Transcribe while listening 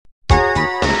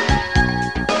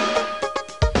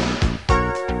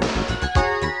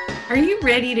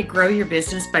ready to grow your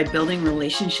business by building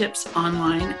relationships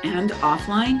online and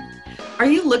offline? Are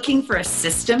you looking for a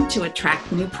system to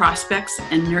attract new prospects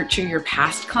and nurture your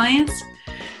past clients?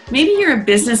 Maybe you're a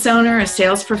business owner, a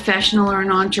sales professional, or an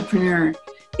entrepreneur.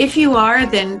 If you are,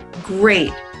 then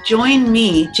great. Join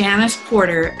me, Janice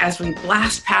Porter, as we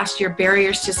blast past your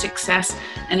barriers to success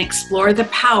and explore the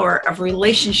power of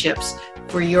relationships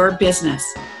for your business.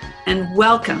 And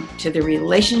welcome to the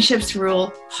Relationships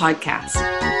Rule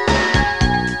podcast.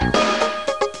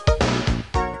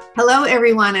 Hello,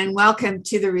 everyone, and welcome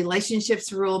to the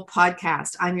Relationships Rule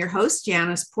podcast. I'm your host,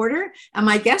 Janice Porter, and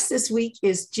my guest this week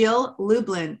is Jill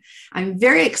Lublin. I'm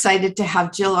very excited to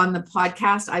have Jill on the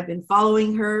podcast. I've been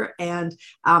following her and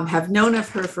have known of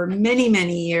her for many,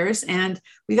 many years, and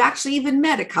we've actually even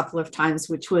met a couple of times,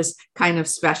 which was kind of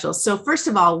special. So first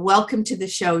of all, welcome to the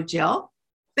show, Jill.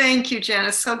 Thank you,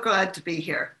 Janice. So glad to be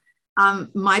here.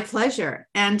 My pleasure.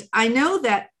 And I know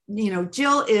that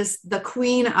Jill is the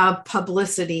queen of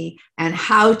publicity and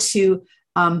how to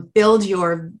build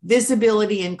your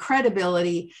visibility and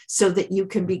credibility so that you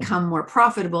can become more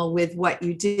profitable with what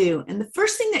you do. And the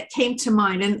first thing that came to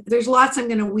mind, and there's lots I'm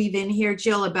going to weave in here,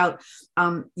 Jill, about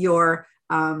your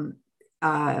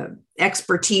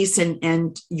expertise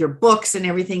and your books and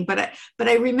everything. But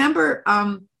I remember,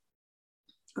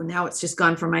 now it's just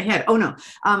gone from my head.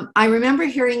 I remember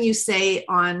hearing you say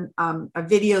on a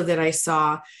video that I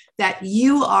saw that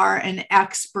you are an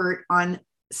expert on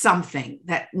something,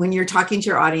 that when you're talking to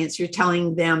your audience, you're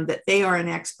telling them that they are an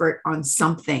expert on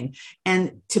something.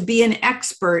 And to be an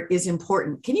expert is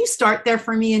important. Can you start there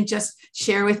for me and just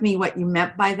share with me what you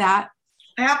meant by that?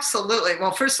 Absolutely.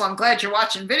 Well, first of all, I'm glad you're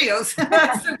watching videos.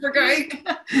 That's super great.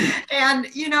 And,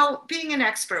 being an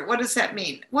expert, what does that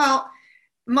mean? Well,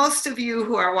 most of you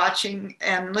who are watching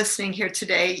and listening here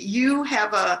today, you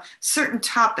have a certain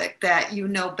topic that you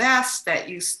know best, that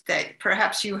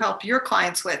perhaps you help your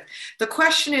clients with. The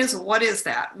question is, what is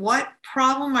that? What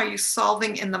problem are you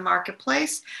solving in the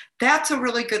marketplace? That's a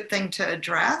really good thing to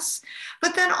address.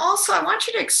 But then also, I want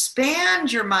you to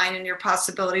expand your mind and your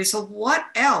possibilities of what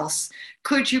else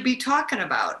could you be talking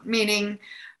about? Meaning,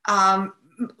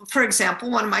 for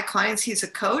example, one of my clients, he's a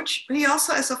coach, but he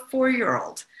also has a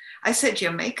 4-year-old. I said, you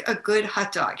make a good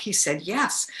hot dog. He said,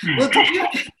 yes. Well,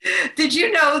 did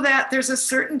you know that there's a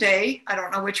certain day, I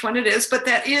don't know which one it is, but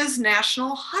that is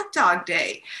National Hot Dog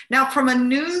Day. Now, from a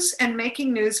news and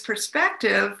making news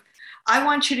perspective, I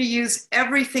want you to use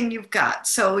everything you've got.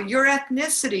 So your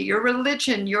ethnicity, your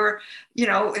religion,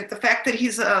 the fact that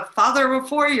he's a father of a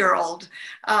 4-year-old,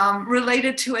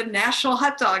 related to a National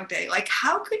Hot Dog Day. Like,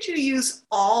 how could you use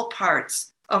all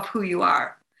parts of who you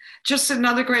are? Just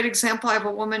another great example, I have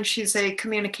a woman, she's a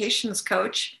communications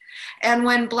coach. And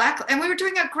we were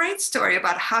doing a great story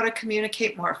about how to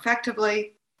communicate more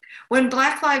effectively. When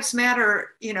Black Lives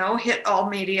Matter, hit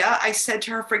all media, I said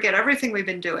to her, forget everything we've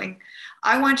been doing.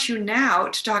 I want you now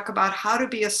to talk about how to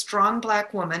be a strong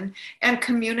Black woman and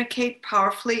communicate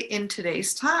powerfully in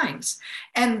today's times.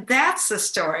 And that's the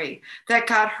story that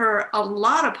got her a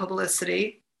lot of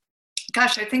publicity.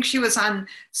 Gosh, I think she was on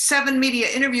 7 media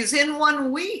interviews in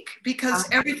 1 week because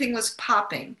everything was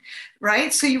popping,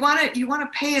 right? So you want to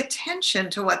pay attention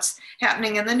to what's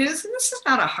happening in the news. And this is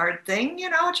not a hard thing,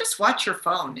 just watch your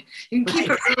phone. You can keep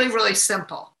it really, really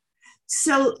simple.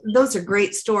 So those are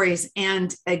great stories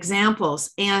and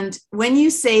examples. And when you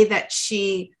say that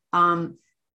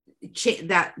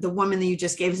that the woman that you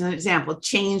just gave as an example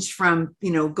changed from,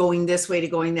 going this way to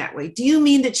going that way, do you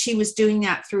mean that she was doing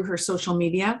that through her social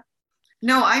media?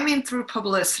 No, I mean through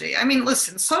publicity. I mean,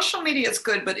 listen, social media is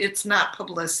good, but it's not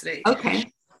publicity. Okay.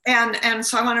 And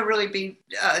so I want to really be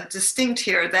distinct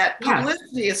here that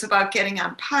publicity is about getting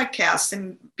on podcasts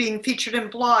and being featured in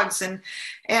blogs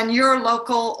and your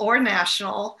local or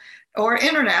national or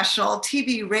international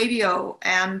TV, radio,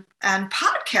 and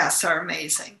podcasts are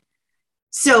amazing.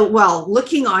 So,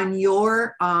 looking on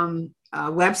your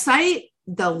website,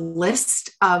 the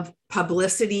list of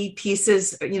publicity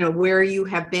pieces, where you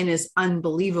have been is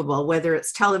unbelievable, whether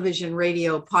it's television,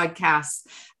 radio, podcasts,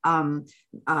 and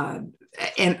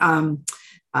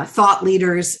thought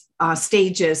leaders,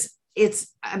 stages.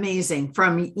 It's amazing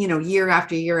from, year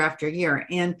after year after year.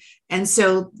 And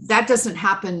so that doesn't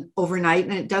happen overnight,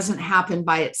 and it doesn't happen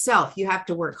by itself. You have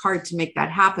to work hard to make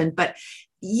that happen. But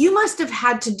you must have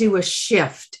had to do a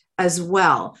shift as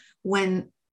well when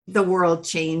the world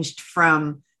changed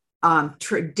from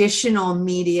traditional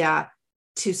media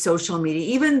to social media,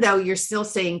 even though you're still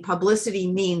saying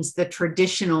publicity means the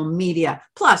traditional media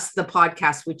plus the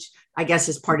podcast, which I guess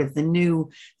is part of the new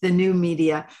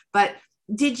media. But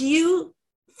did you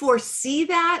foresee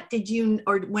that?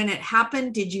 Or when it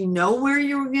happened, did you know where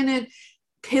you were going to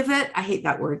pivot. I hate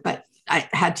that word, but I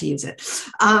had to use it.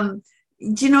 Do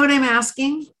you know what I'm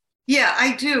asking? Yeah,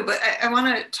 I do, but I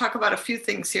want to talk about a few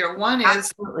things here. One is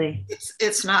Absolutely.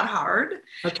 it's not hard.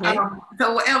 Okay.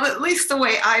 At least the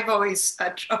way I've always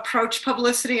approached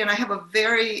publicity, and I have a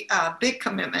very big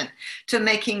commitment to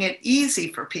making it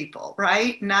easy for people,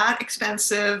 right? Not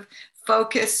expensive,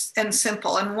 focused, and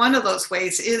simple. And one of those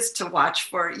ways is to watch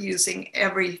for using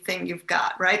everything you've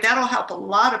got, right? That'll help a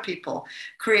lot of people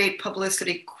create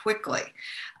publicity quickly.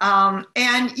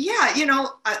 And yeah,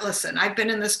 listen, I've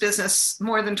been in this business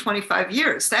more than 25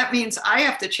 years. That means I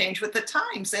have to change with the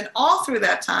times. And all through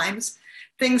that times,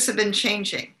 things have been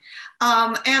changing.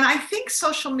 And I think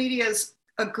social media is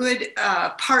a good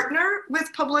partner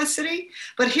with publicity.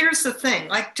 But here's the thing,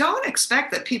 like, don't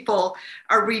expect that people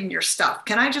are reading your stuff.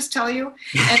 Can I just tell you?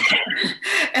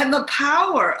 And the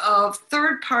power of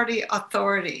third-party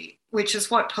authority, which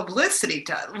is what publicity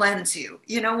lends you.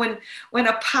 When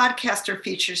a podcaster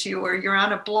features you, or you're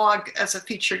on a blog as a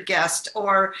featured guest,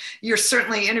 or you're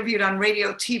certainly interviewed on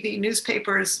radio, TV,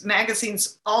 newspapers,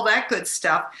 magazines, all that good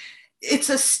stuff, it's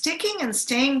a sticking and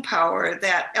staying power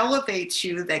that elevates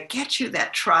you, that gets you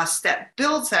that trust, that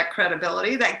builds that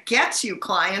credibility, that gets you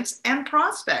clients and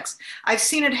prospects. I've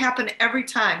seen it happen every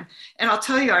time. And I'll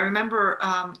tell you, I remember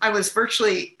I was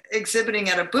virtually exhibiting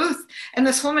at a booth, and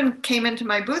this woman came into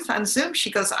my booth on Zoom. She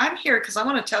goes, "I'm here because I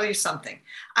want to tell you something.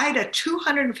 I had a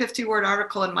 250-word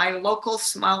article in my local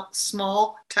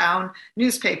small town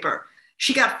newspaper.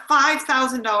 She got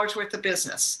 $5,000 worth of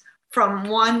business from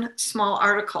one small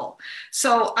article."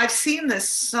 So I've seen this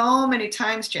so many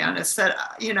times, Janice, that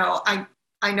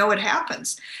I know it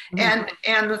happens. Mm-hmm.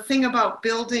 And the thing about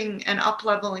building and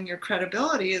up-leveling your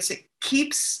credibility is it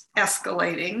keeps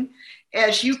escalating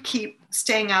as you keep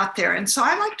staying out there. And so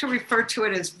I like to refer to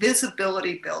it as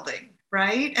visibility building,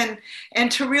 right? And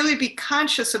to really be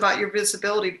conscious about your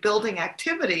visibility building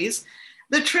activities.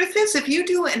 The truth is, if you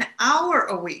do an hour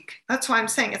a week, that's why I'm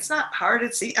saying it's not hard,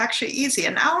 it's actually easy,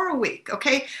 an hour a week,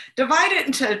 okay? Divide it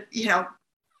into,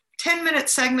 10-minute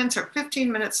segments or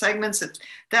 15-minute segments. If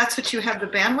that's what you have the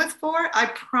bandwidth for, I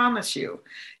promise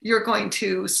you're going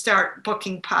to start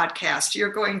booking podcasts.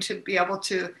 You're going to be able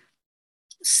to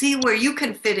see where you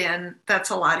can fit in.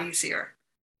 That's a lot easier.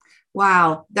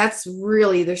 Wow, there's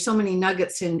so many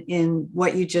nuggets in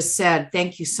what you just said.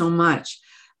 Thank you so much.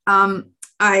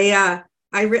 I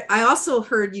also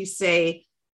heard you say,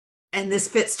 and this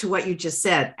fits to what you just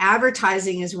said,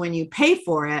 advertising is when you pay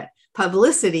for it.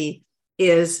 Publicity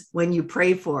is when you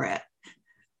pray for it.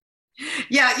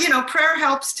 Yeah, prayer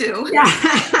helps too.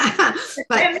 Yeah.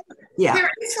 But yeah,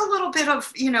 there is a little bit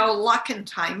of, luck and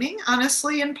timing,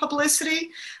 honestly, in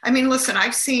publicity. I mean, listen,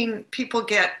 I've seen people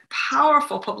get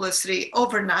powerful publicity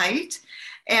overnight.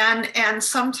 And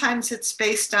sometimes it's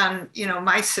based on,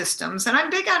 my systems. And I'm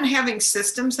big on having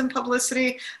systems in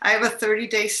publicity. I have a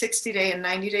 30-day, 60-day, and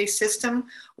 90-day system.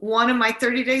 One of my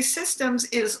 30-day systems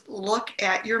is look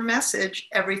at your message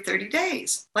every 30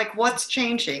 days. Like, what's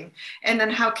changing? And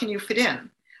then how can you fit in?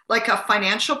 Like a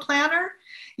financial planner,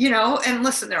 and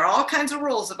listen, there are all kinds of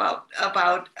rules about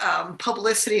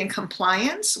publicity and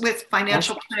compliance with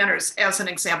financial planners, as an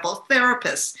example,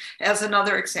 therapists, as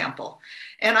another example.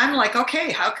 And I'm like,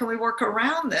 okay, how can we work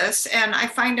around this? And I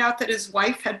find out that his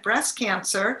wife had breast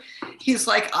cancer. He's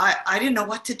like, I didn't know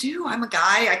what to do. I'm a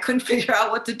guy. I couldn't figure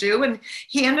out what to do. And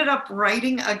he ended up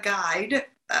writing a guide,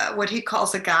 what he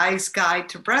calls a guy's guide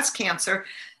to breast cancer.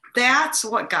 That's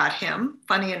what got him,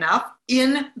 funny enough,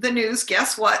 in the news.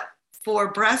 Guess what?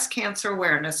 For Breast Cancer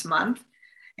Awareness Month.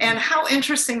 And how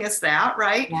interesting is that,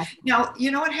 right? Yeah. Now, you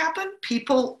know what happened?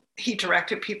 He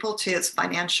directed people to his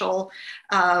financial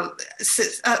blog,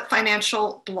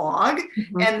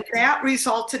 mm-hmm. and that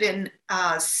resulted in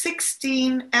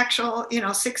 16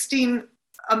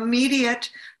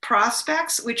 immediate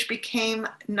prospects, which became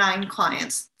 9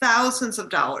 clients. Thousands of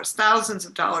dollars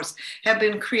have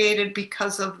been created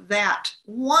because of that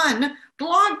one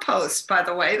blog post, by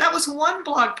the way. That was one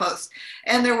blog post,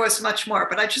 and there was much more.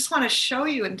 But I just want to show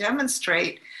you and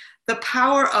demonstrate the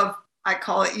power of, I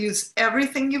call it, use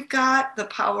everything you've got, the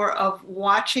power of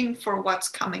watching for what's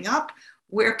coming up.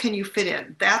 Where can you fit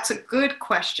in? That's a good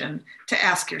question to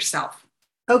ask yourself.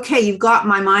 Okay, you've got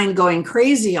my mind going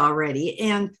crazy already.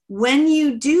 And when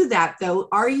you do that, though,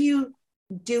 are you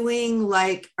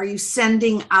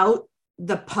sending out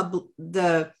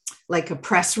like a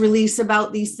press release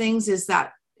about these things? Is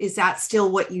that still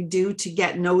what you do to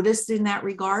get noticed in that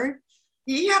regard?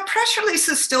 Yeah, press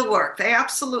releases still work. They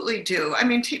absolutely do. I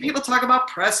mean, people talk about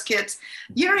press kits.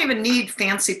 You don't even need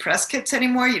fancy press kits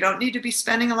anymore. You don't need to be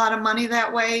spending a lot of money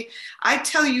that way. I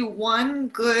tell you, one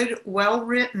good,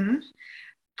 well-written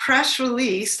press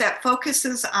release that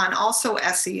focuses on also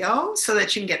SEO so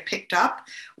that you can get picked up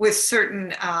with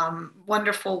certain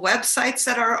wonderful websites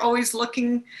that are always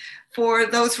looking for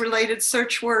those related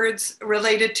search words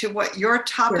related to what your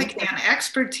topic and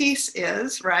expertise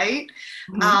is, right?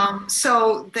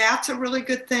 So that's a really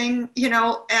good thing, you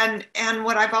know, and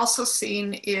what I've also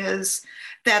seen is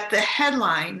that the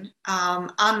headline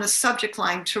on the subject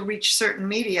line to reach certain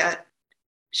media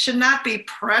should not be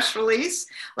press release.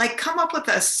 Like, come up with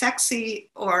a sexy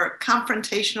or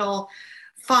confrontational,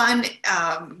 fun,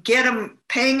 get them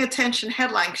paying attention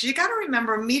headline. Because you got to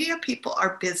remember, media people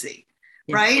are busy,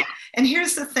 right? And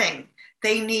here's the thing: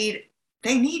 they need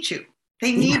you.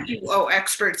 They need you, oh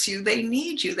experts, they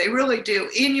need you. They really do,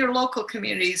 in your local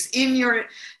communities, in your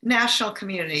national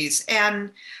communities.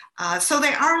 And so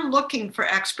they are looking for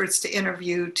experts to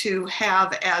interview, to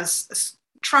have as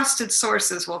trusted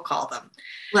sources, we'll call them.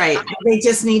 Right. They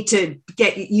just need to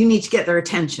get their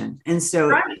attention. And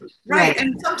so, right.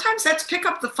 And sometimes that's pick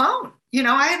up the phone. You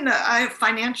know, I had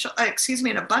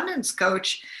an abundance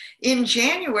coach in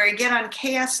January get on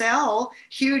KSL,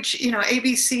 huge, you know,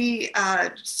 ABC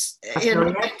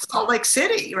in Salt Lake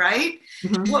City, right?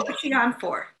 What was she on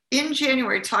for? In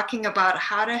January, talking about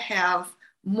how to have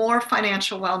more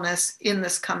financial wellness in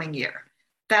this coming year.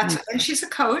 And she's a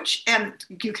coach, and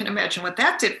you can imagine what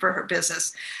that did for her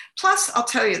business. Plus, I'll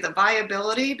tell you, the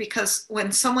viability, because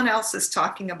when someone else is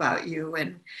talking about you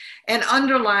and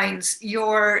underlines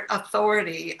your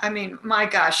authority, I mean, my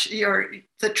gosh,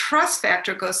 the trust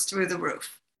factor goes through the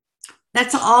roof.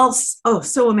 That's all. Oh,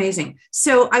 so amazing.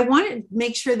 So I want to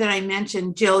make sure that I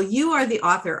mention, Jill, you are the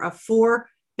author of 4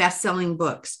 best-selling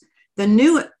books. The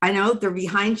new, I know they're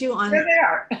behind you on the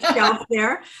shelf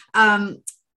there.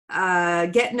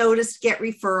 Get Noticed, Get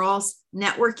Referrals,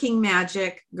 Networking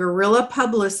Magic, Guerrilla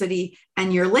Publicity,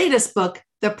 and your latest book,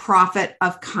 The Profit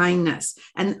of Kindness.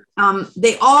 And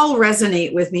they all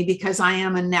resonate with me because I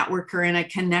am a networker and a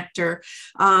connector.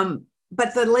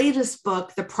 But the latest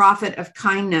book, The Profit of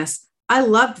Kindness, I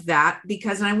loved that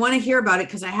because, and I want to hear about it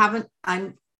because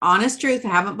I'm honest truth, I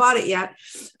haven't bought it yet.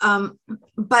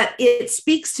 But it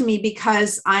speaks to me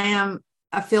because I am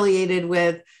affiliated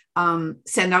with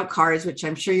Send Out Cards, which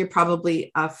I'm sure you're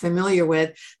probably familiar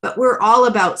with, but we're all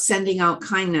about sending out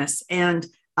kindness. And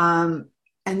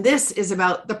this is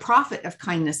about the profit of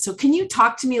kindness. So can you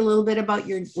talk to me a little bit about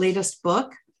your latest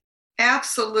book?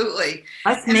 Absolutely.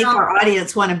 Let's make our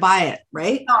audience want to buy it,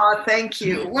 right? Oh, thank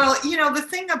you. Well, you know, the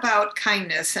thing about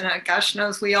kindness, and gosh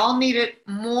knows we all need it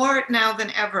more now than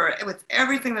ever with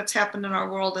everything that's happened in our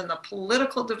world and the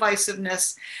political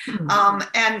divisiveness.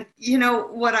 And, you know,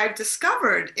 what I've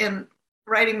discovered in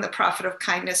writing The Profit of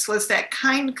Kindness was that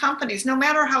kind companies, no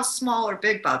matter how small or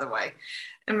big, by the way,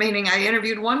 meaning I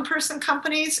interviewed one-person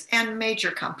companies and major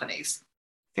companies.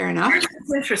 Fair enough.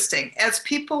 It's interesting. As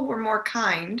people were more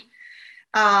kind,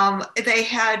 they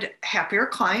had happier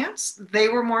clients. They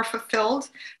were more fulfilled.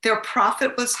 Their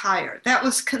profit was higher. That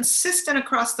was consistent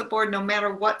across the board, no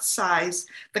matter what size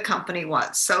the company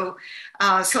was. So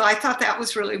I thought that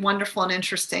was really wonderful and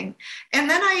interesting. And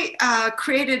then I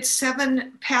created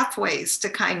 7 pathways to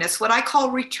kindness, what I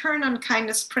call return on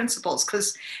kindness principles,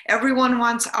 because everyone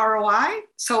wants ROI.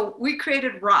 So we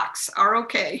created ROKS,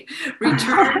 R-O-K,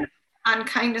 return on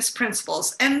kindness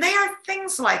principles. And they are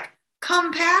things like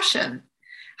compassion.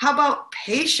 How about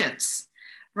patience,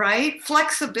 right?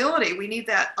 Flexibility. We need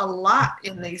that a lot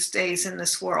in these days in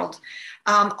this world.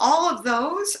 All of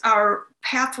those are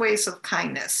pathways of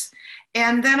kindness.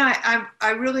 And then I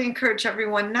really encourage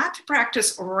everyone not to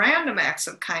practice random acts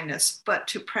of kindness, but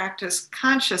to practice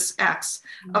conscious acts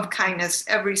of kindness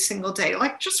every single day.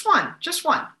 Like just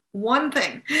one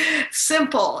thing,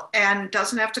 simple, and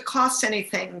doesn't have to cost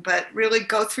anything, but really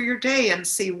go through your day and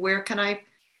see, where can I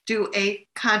do a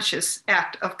conscious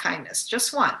act of kindness,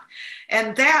 just one.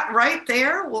 And that right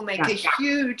there will make a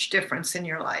huge difference in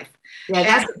your life. Yeah,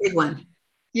 that's a big one.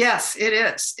 Yes, it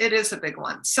is. It is a big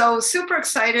one. So super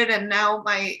excited. And now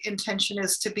my intention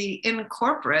is to be in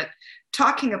corporate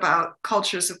talking about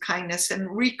cultures of kindness and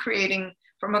recreating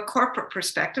from a corporate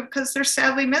perspective, because they're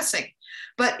sadly missing.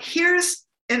 But here's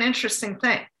an interesting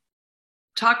thing.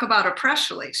 Talk about a press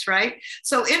release, right?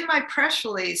 So in my press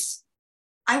release,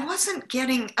 I wasn't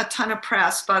getting a ton of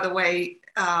press, by the way,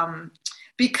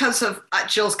 because of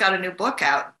Jill's got a new book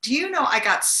out. Do you know I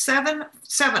got seven,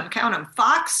 count them,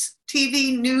 Fox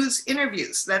TV News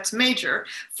interviews. That's major.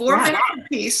 4 minutes a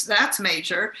piece. That's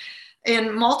major.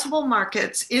 In multiple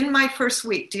markets in my first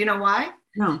week. Do you know why?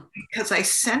 No. Because I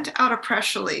sent out a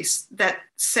press release that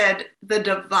said the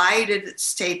divided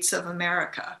states of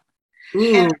America.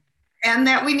 and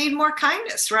that we need more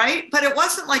kindness, right? But it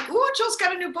wasn't like, oh, Jill's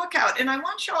got a new book out. And I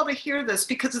want you all to hear this,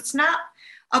 because it's not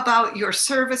about your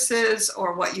services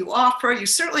or what you offer. You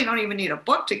certainly don't even need a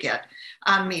book to get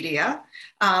on media.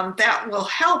 That will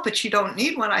help, but you don't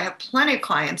need one. I have plenty of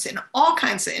clients in all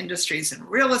kinds of industries, in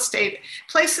real estate,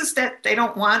 places that they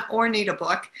don't want or need a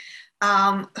book,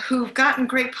 who've gotten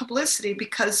great publicity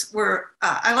because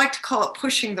I like to call it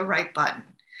pushing the right button.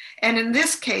 And in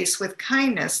this case, with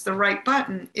kindness, the right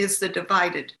button is the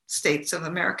divided states of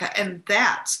America. And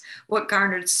that's what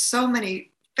garnered so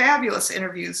many fabulous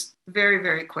interviews very,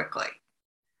 very quickly.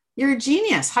 You're a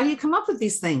genius. How do you come up with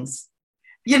these things?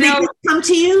 Did they just come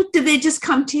to you? Did they just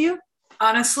come to you?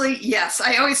 Honestly, yes.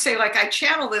 I always say, like, I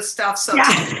channel this stuff, so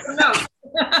yeah.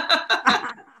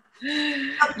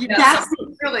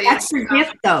 That's your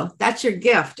gift, though. That's your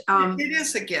gift. It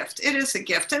is a gift. It is a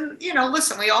gift. And,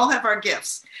 listen, we all have our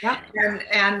gifts. Yeah.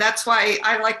 And that's why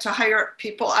I like to hire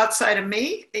people outside of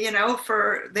me,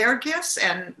 for their gifts.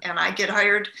 And I get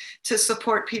hired to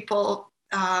support people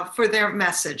for their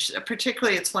message.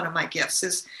 Particularly, it's one of my gifts,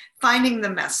 is finding the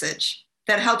message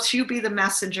that helps you be the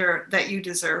messenger that you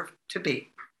deserve to be.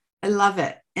 I love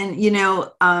it. And,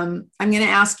 I'm going to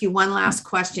ask you one last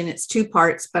question. It's 2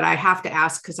 parts, but I have to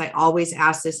ask because I always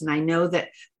ask this, and I know that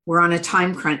we're on a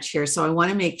time crunch here. So I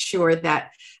want to make sure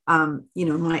that,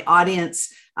 my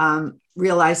audience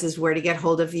realizes where to get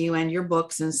hold of you and your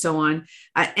books and so on.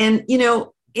 And,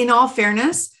 in all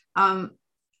fairness,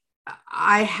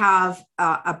 I have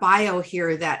a bio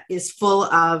here that is full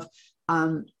of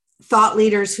thought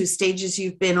leaders whose stages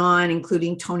you've been on,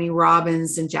 including Tony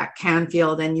Robbins and Jack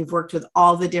Canfield, and you've worked with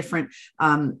all the different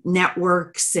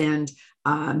networks and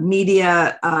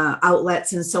media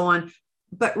outlets and so on.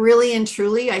 But really and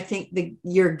truly, I think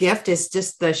your gift is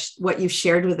just what you've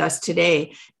shared with us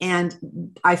today.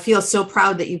 And I feel so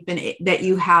proud that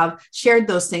you have shared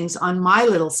those things on my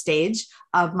little stage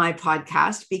of my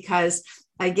podcast, because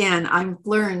again, I've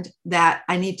learned that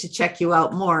I need to check you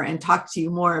out more and talk to you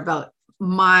more about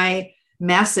my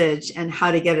message and how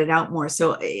to get it out more.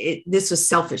 So this was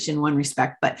selfish in one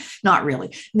respect, but not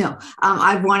really. No,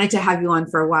 I've wanted to have you on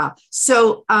for a while.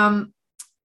 So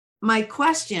my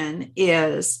question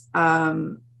is,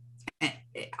 I'm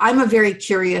a very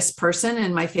curious person,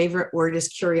 and my favorite word is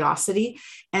curiosity.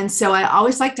 And so I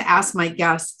always like to ask my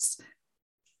guests,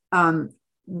 do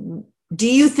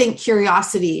you think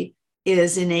curiosity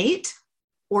is innate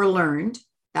or learned?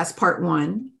 That's part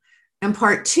 1. And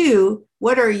part 2,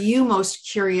 what are you most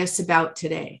curious about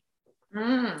today?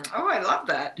 Oh, I love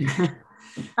that.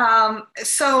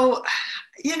 So,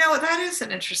 that is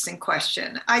an interesting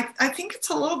question. I think it's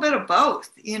a little bit of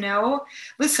both,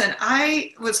 Listen,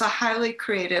 I was a highly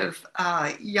creative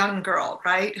young girl,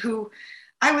 right? Who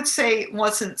I would say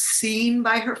wasn't seen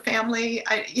by her family.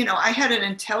 I had an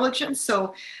intelligence,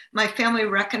 so my family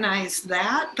recognized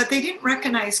that, but they didn't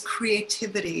recognize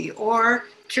creativity or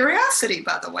curiosity,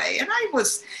 by the way. And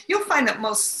you'll find that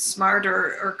most smart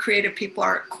or creative people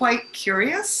are quite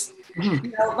curious.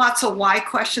 Mm-hmm. Lots of why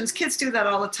questions. Kids do that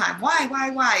all the time.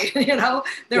 Why?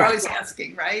 They're always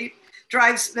asking, right?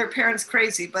 Drives their parents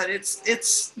crazy, but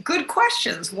it's good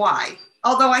questions. Why?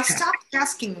 Although I stopped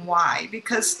asking why,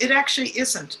 because it actually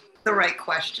isn't the right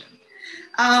question.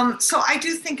 So I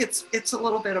do think it's a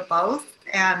little bit of both.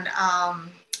 And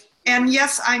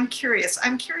yes, I'm curious.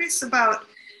 I'm curious about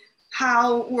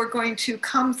how we're going to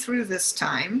come through this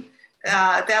time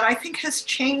that I think has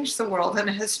changed the world, and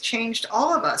has changed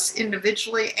all of us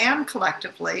individually and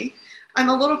collectively. I'm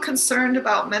a little concerned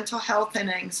about mental health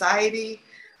and anxiety,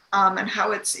 and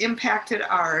how it's impacted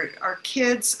our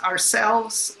kids,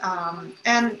 ourselves,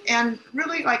 and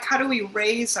really, like, how do we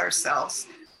raise ourselves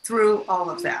through all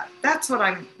of that? That's what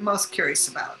I'm most curious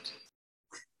about.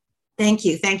 Thank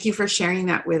you. Thank you for sharing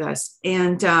that with us.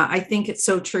 And I think it's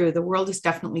so true. The world is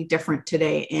definitely different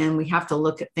today, and we have to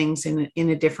look at things in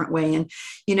a different way. And,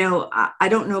 I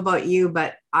don't know about you,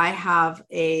 but I have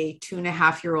a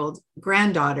 2.5-year-old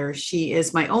granddaughter. She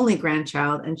is my only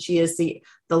grandchild, and she is the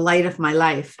light of my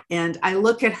life. And I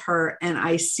look at her and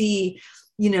I see,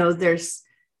 there's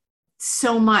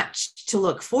so much to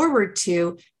look forward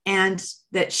to, and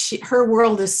that her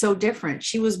world is so different.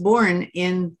 She was born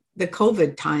in the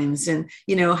COVID times, and,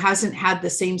 hasn't had the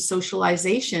same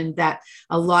socialization that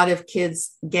a lot of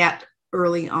kids get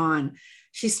early on.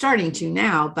 She's starting to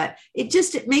now, but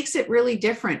it makes it really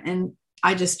different. And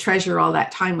I just treasure all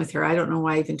that time with her. I don't know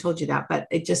why I even told you that, but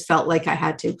it just felt like I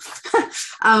had to.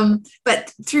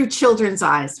 But through children's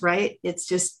eyes, right?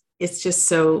 It's just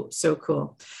so, so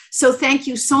cool. So thank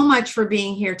you so much for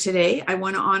being here today. I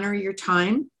want to honor your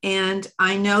time. And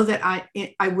I know that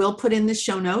I will put in the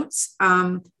show notes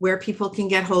where people can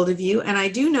get hold of you. And I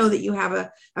do know that you have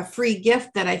a free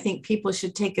gift that I think people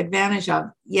should take advantage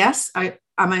of. Yes? Am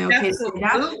I okay to say that?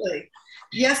 Absolutely.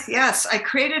 Yes. I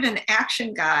created an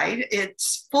action guide.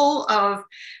 It's full of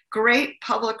great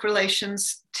public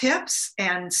relations tips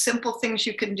and simple things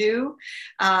you can do,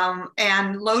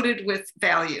 and loaded with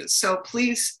values. So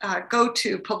please go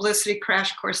to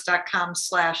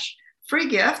publicitycrashcourse.com/free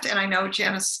gift. And I know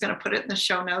Janice is going to put it in the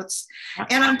show notes.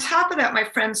 And on top of that, my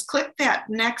friends, click that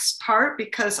next part,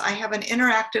 because I have an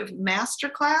interactive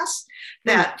masterclass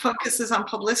that focuses on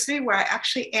publicity, where I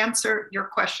actually answer your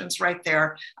questions right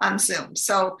there on Zoom.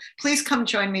 So please come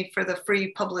join me for the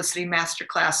free publicity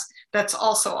masterclass that's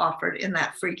also offered in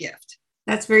that free gift.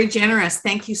 That's very generous.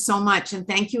 Thank you so much. And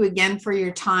thank you again for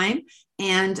your time.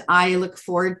 And I look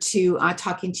forward to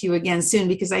talking to you again soon,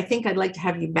 because I think I'd like to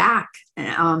have you back,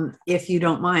 if you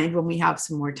don't mind, when we have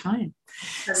some more time.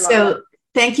 So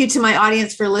thank you to my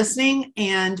audience for listening.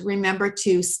 And remember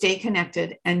to stay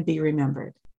connected and be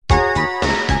remembered.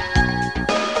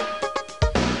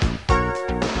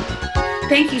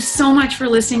 Thank you so much for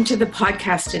listening to the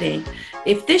podcast today.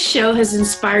 If this show has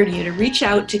inspired you to reach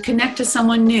out to connect to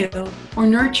someone new or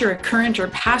nurture a current or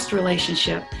past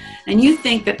relationship, and you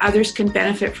think that others can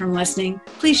benefit from listening,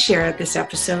 please share this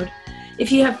episode.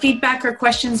 If you have feedback or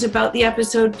questions about the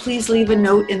episode, please leave a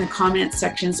note in the comment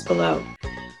sections below.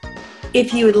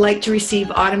 If you would like to receive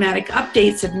automatic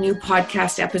updates of new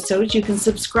podcast episodes, you can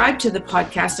subscribe to the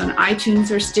podcast on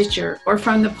iTunes or Stitcher, or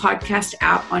from the podcast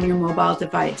app on your mobile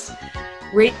device.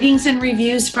 Ratings and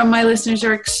reviews from my listeners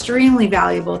are extremely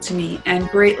valuable to me and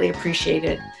greatly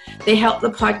appreciated. They help the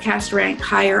podcast rank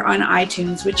higher on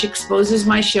iTunes, which exposes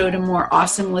my show to more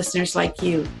awesome listeners like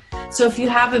you. So if you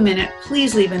have a minute,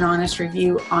 please leave an honest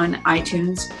review on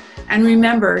iTunes. And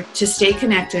remember to stay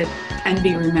connected and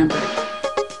be remembered.